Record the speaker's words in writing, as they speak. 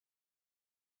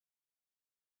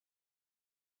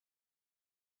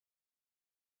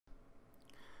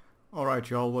Alright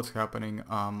y'all, what's happening?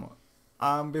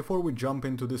 Before we jump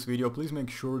into this video, please make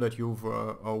sure that you've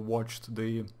watched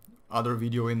the other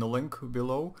video in the link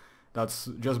below. That's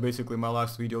just basically my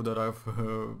last video that I've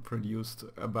produced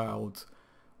about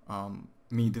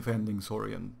me defending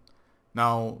SAURIAN.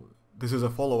 Now, this is a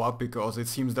follow-up because it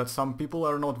seems that some people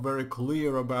are not very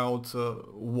clear about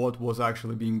what was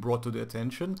actually being brought to the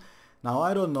attention. Now,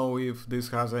 I don't know if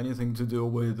this has anything to do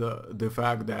with the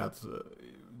fact that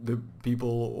the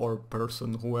people or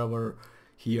person, whoever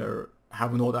here,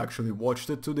 have not actually watched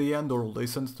it to the end or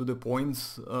listened to the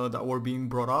points that were being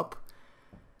brought up.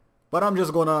 But I'm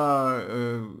just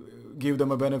gonna give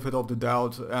them a benefit of the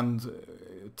doubt and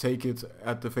take it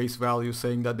at the face value,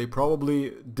 saying that they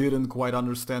probably didn't quite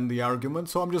understand the argument.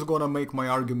 So I'm just gonna make my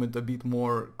argument a bit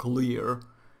more clear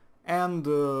and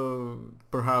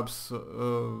perhaps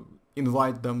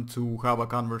invite them to have a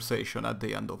conversation at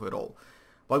the end of it all.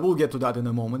 But we'll get to that in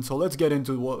a moment. So let's get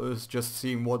into what is just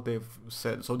seeing what they've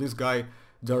said. So this guy,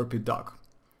 Derpy Duck.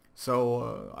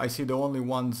 So I see the only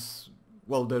ones,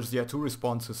 well, there's two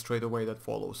responses straight away that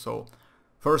follow. So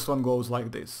first one goes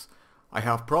like this. I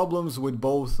have problems with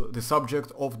both the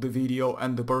subject of the video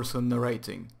and the person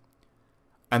narrating.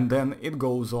 And then it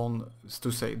goes on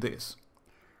to say this.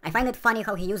 I find it funny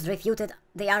how he refuted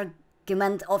the argument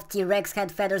of T.Rex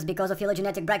had feathers because of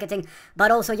phylogenetic bracketing, but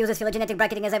also uses phylogenetic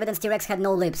bracketing as evidence T.Rex had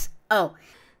no lips. Oh.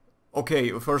 Okay,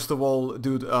 first of all,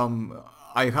 dude,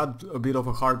 I had a bit of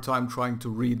a hard time trying to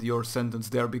read your sentence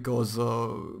there because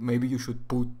maybe you should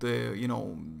put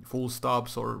the, full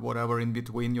stops or whatever in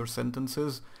between your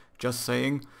sentences, just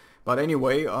saying. But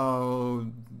anyway,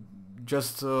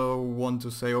 just want to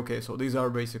say, okay, so these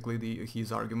are basically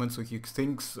his arguments. So he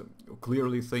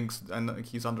clearly thinks, and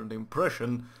he's under the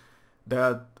impression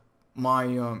that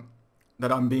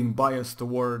that I'm being biased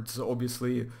towards,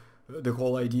 obviously, the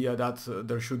whole idea that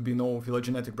there should be no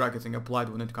phylogenetic bracketing applied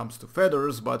when it comes to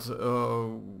feathers, but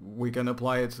we can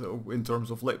apply it in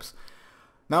terms of lips.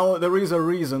 Now, there is a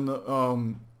reason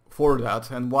for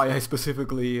that, and why I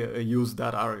specifically use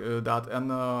that,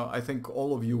 and I think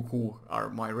all of you who are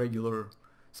my regular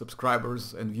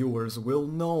subscribers and viewers will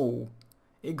know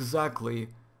exactly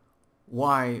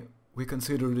why we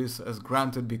consider this as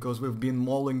granted, because we've been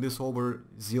mulling this over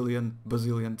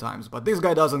bazillion times. But this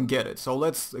guy doesn't get it, so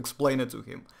let's explain it to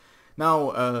him.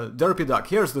 Now, Derpy Duck,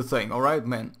 here's the thing, alright,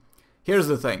 man? Here's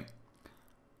the thing.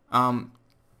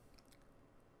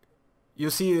 You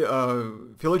see,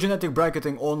 phylogenetic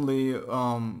bracketing only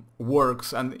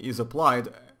works and is applied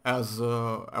as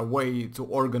a way to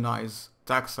organize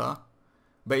taxa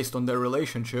based on their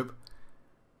relationship,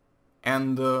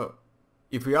 and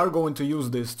if we are going to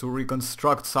use this to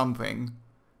reconstruct something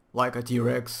like a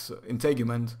T.Rex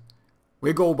integument,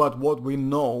 we go by what we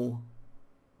know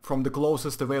from the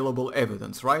closest available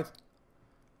evidence, right?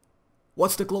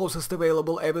 What's the closest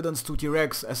available evidence to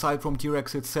T.Rex aside from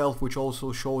T.Rex itself, which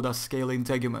also showed us scaly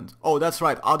integument? Oh, that's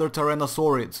right, other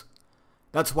tyrannosaurids.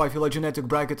 That's why phylogenetic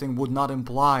bracketing would not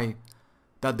imply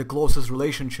that the closest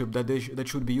relationship that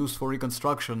should be used for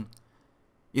reconstruction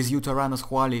is Tyrannos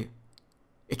huali.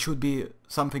 It should be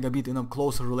something a bit in a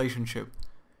closer relationship.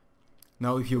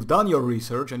 Now, if you've done your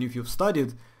research and if you've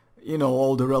studied,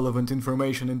 all the relevant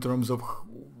information in terms of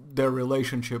their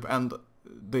relationship and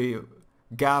the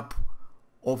gap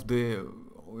of the,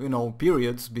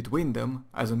 periods between them,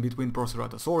 as in between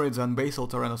Proceratosaurids and basal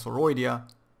Tyrannosauroidea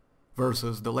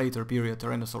versus the later period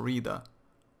Tyrannosaurida.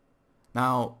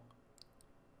 Now,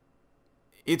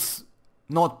 it's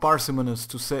not parsimonious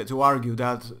to argue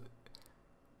that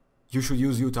you should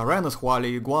use Tyrannos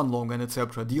huali, Guanlong, and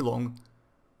etc. Dilong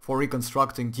for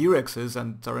reconstructing T-Rexes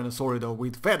and Tyrannosaurida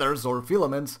with feathers or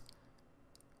filaments,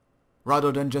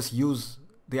 rather than just use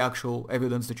the actual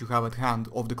evidence that you have at hand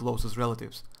of the closest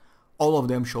relatives. All of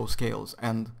them show scales,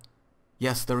 and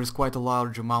yes, there is quite a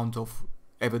large amount of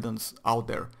evidence out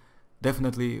there.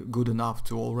 Definitely good enough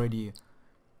to already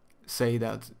say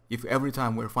that if every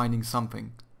time we're finding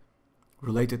something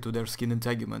related to their skin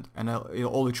integument and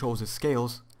all it shows is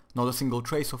scales, not a single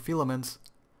trace of filaments,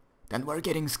 then we're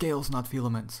getting scales, not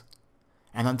filaments.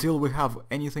 And until we have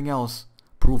anything else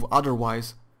prove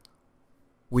otherwise,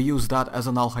 we use that as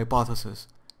a null hypothesis.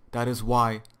 That is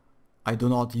why I do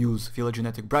not use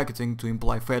phylogenetic bracketing to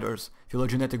imply feathers.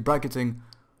 Phylogenetic bracketing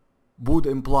would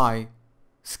imply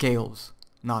scales,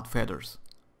 not feathers.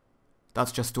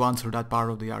 That's just to answer that part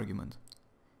of the argument.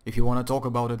 If you want to talk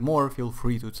about it more, feel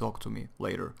free to talk to me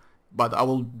later. But I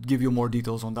will give you more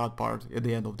details on that part at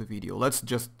the end of the video. Let's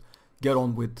just get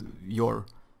on with your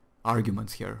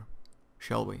arguments here,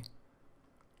 shall we?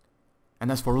 And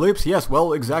as for lips, yes,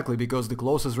 well, exactly, because the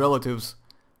closest relatives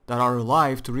that are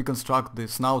alive to reconstruct the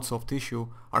snouts of tissue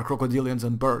are crocodilians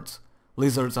and birds.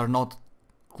 Lizards are not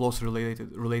closely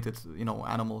related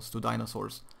animals to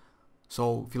dinosaurs.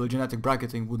 So phylogenetic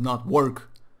bracketing would not work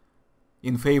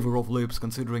in favor of lips,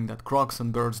 considering that crocs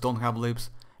and birds don't have lips,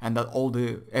 and that all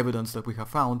the evidence that we have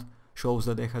found shows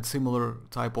that they had similar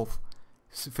type of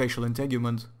facial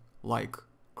integument like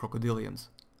crocodilians.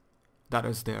 That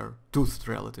is their toothed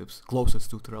relatives,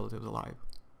 closest toothed relatives alive.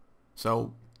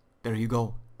 So there you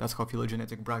go. That's how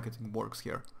phylogenetic bracketing works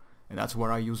here. And that's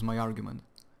where I use my argument.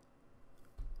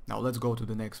 Now let's go to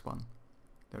the next one.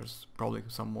 There's probably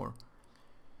some more.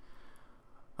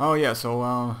 Oh yeah,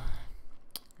 so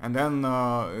and then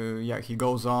yeah, he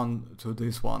goes on to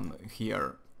this one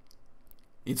here.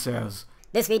 It says,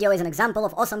 this video is an example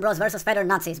of awesome bros versus feather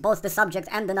Nazis. Both the subject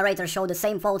and the narrator show the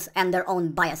same faults and their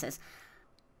own biases.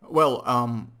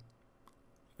 Well,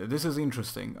 this is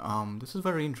interesting. This is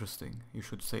very interesting. You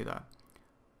should say that.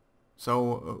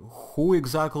 So, who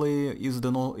exactly is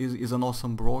an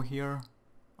awesome bro here?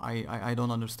 I don't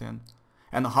understand.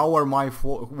 And how are my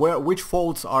which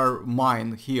faults are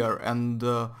mine here, and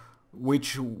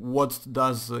what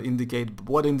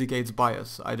indicates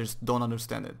bias? I just don't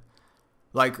understand it.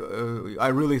 Like, I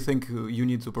really think you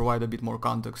need to provide a bit more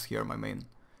context here, my man,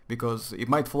 because it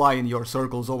might fly in your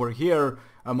circles over here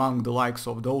among the likes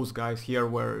of those guys here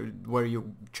where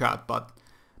you chat, but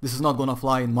this is not gonna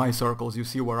fly in my circles. You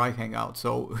see where I hang out,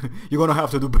 so you're gonna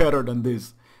have to do better than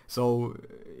this. So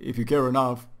if you care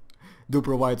enough, do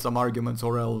provide some arguments,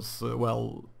 or else,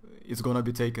 well, it's gonna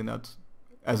be taken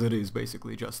as it is,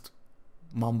 basically just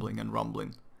mumbling and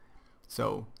rumbling.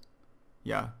 So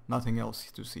yeah, nothing else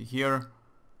to see here.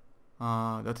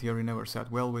 That theory never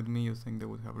sat well with me. You think they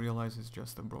would have realized it's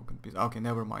just a broken piece? Okay,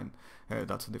 never mind.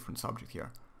 That's a different subject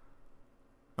here.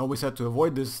 Now, we said to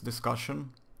avoid this discussion,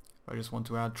 I just want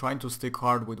to add, trying to stick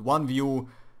hard with one view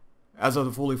as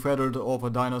a fully feathered of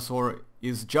a dinosaur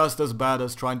is just as bad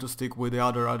as trying to stick with the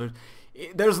other.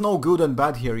 There's no good and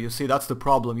bad here, you see, that's the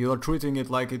problem. You are treating it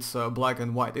like it's black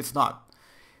and white. It's not.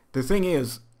 The thing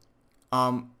is,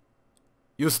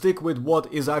 you stick with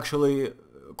what is actually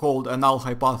called a null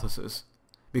hypothesis,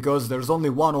 because there's only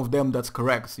one of them that's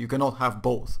correct. You cannot have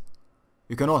both.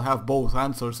 You cannot have both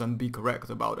answers and be correct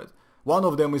about it. One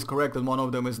of them is correct and one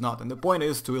of them is not. And the point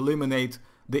is to eliminate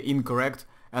the incorrect,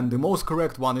 and the most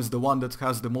correct one is the one that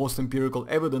has the most empirical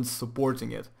evidence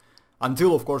supporting it.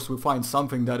 Until, of course, we find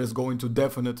something that is going to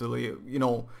definitely,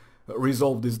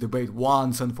 resolve this debate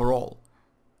once and for all.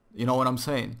 You know what I'm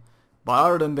saying? But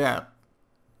other than that,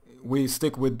 we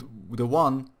stick with the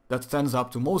one that stands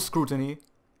up to most scrutiny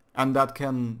and that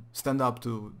can stand up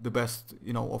to the best,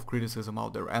 of criticism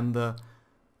out there. And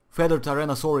feathered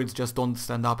tyrannosaurids just don't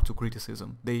stand up to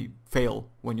criticism. They fail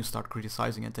when you start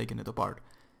criticizing and taking it apart.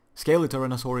 Scaly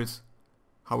tyrannosaurids,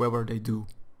 however, they do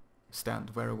stand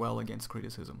very well against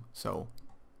criticism. So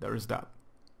there is that.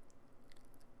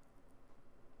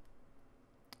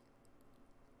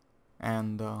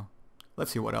 And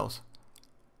let's see what else.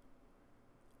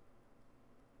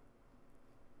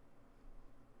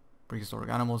 Prehistoric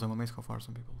animals, I'm amazed how far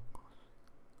some people.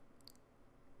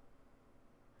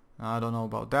 I don't know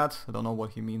about that. I don't know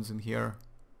what he means in here.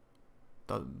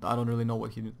 I don't really know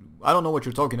what I don't know what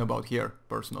you're talking about here,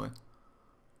 personally.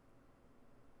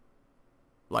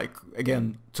 Like,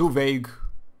 again, too vague,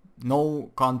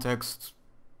 no context.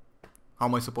 How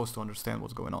am I supposed to understand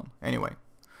what's going on? Anyway.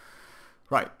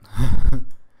 Right.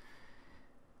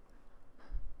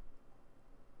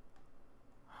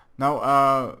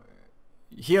 Now,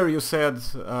 here you said,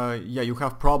 yeah, you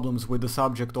have problems with the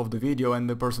subject of the video and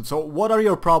the person. So what are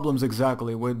your problems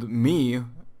exactly with me,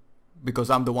 because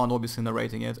I'm the one obviously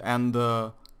narrating it, and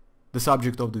the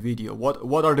subject of the video?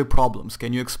 What are the problems?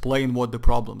 Can you explain what the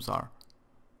problems are?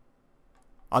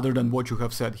 Other than what you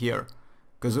have said here.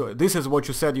 Because this is what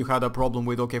you said you had a problem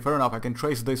with. Okay, fair enough, I can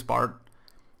trace this part.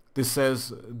 This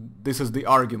says, this is the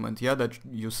argument, yeah, that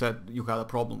you said you had a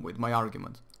problem with, my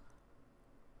argument.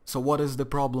 So what is the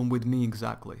problem with me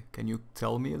exactly? Can you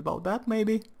tell me about that,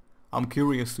 maybe? I'm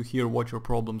curious to hear what your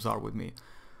problems are with me.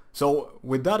 So,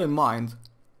 with that in mind,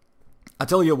 I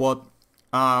tell you what,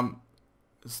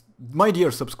 my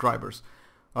dear subscribers,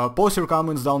 post your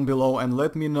comments down below and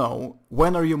let me know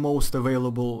when are you most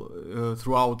available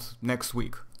throughout next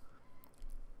week.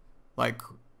 Like,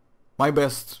 my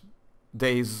best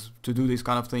days to do these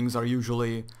kind of things are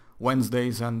usually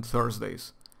Wednesdays and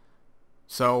Thursdays.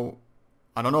 So,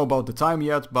 I don't know about the time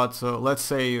yet, but let's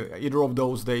say either of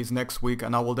those days next week,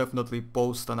 and I will definitely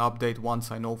post an update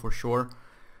once I know for sure.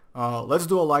 Let's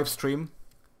do a live stream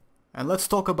and let's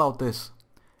talk about this.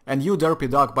 And you, Derpy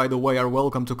Duck, by the way, are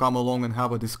welcome to come along and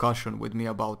have a discussion with me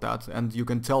about that. And you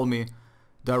can tell me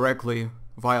directly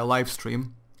via live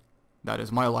stream, that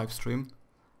is my live stream,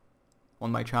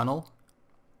 on my channel,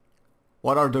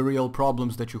 what are the real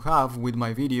problems that you have with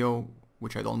my video,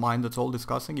 which I don't mind at all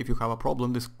discussing. If you have a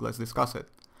problem, let's discuss it.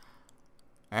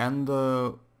 And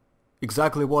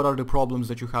exactly what are the problems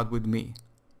that you had with me.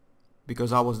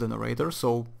 Because I was the narrator,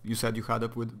 so you said you had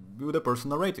it with the person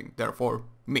narrating, therefore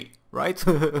me, right?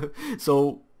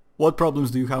 So what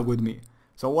problems do you have with me?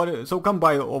 So come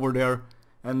by over there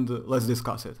and let's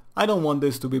discuss it. I don't want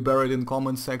this to be buried in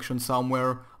comment section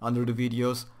somewhere under the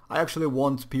videos. I actually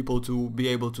want people to be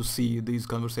able to see these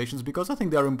conversations because I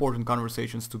think they are important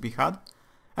conversations to be had,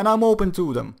 and I'm open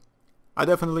to them. I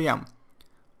definitely am.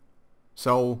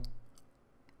 So,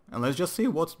 and let's just see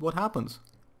what happens.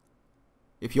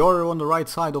 If you're on the right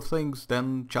side of things,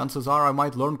 then chances are I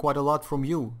might learn quite a lot from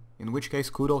you, in which case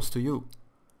kudos to you.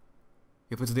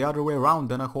 If it's the other way around,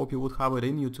 then I hope you would have it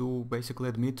in you to basically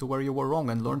admit to where you were wrong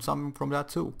and learn something from that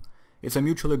too. It's a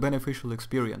mutually beneficial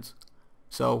experience.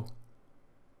 So,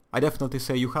 I definitely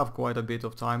say you have quite a bit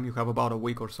of time, you have about a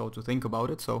week or so to think about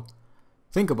it, so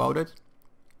think about it.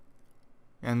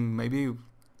 And maybe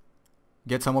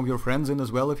get some of your friends in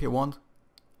as well if you want.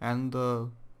 And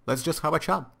let's just have a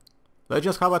chat. Let's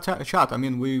just have a chat. I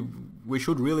mean, we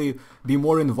should really be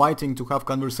more inviting to have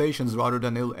conversations rather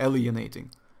than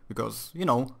alienating. Because, you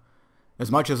know,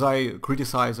 as much as I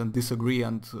criticize and disagree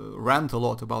and rant a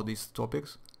lot about these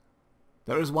topics,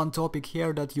 there is one topic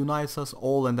here that unites us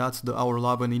all, and that's our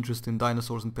love and interest in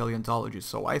dinosaurs and paleontology.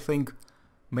 So I think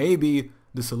maybe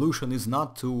the solution is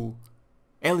not to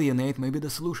alienate, maybe the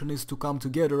solution is to come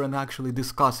together and actually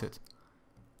discuss it.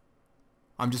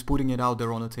 I'm just putting it out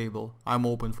there on the table. I'm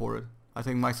open for it. I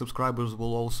think my subscribers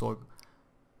will also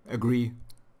agree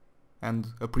and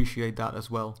appreciate that as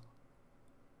well.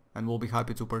 And will be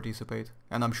happy to participate.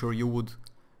 And I'm sure you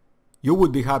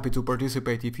would be happy to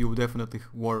participate if you definitely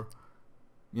were,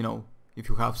 you know, if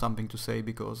you have something to say,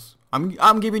 because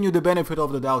I'm giving you the benefit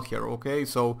of the doubt here, okay?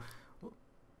 So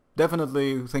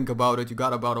definitely think about it. You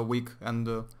got about a week,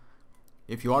 and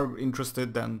if you are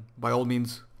interested, then by all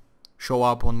means show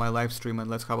up on my live stream and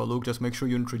let's have a look. Just make sure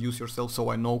you introduce yourself so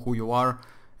I know who you are,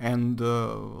 and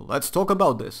let's talk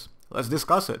about this. Let's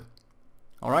discuss it.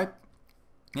 Alright?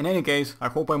 In any case, I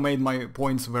hope I made my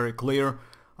points very clear.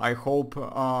 I hope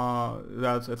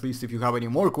that at least if you have any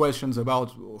more questions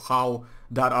about how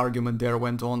that argument there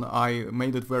went on, I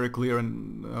made it very clear,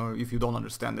 and if you don't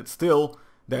understand it still,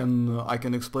 then I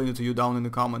can explain it to you down in the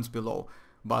comments below.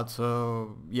 But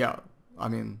yeah, I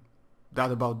mean,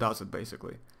 that about does it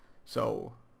basically.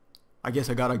 So I guess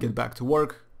I gotta get back to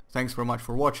work. Thanks very much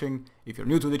for watching. If you're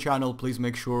new to the channel, please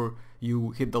make sure you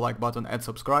hit the like button and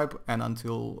subscribe, and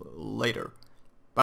until later.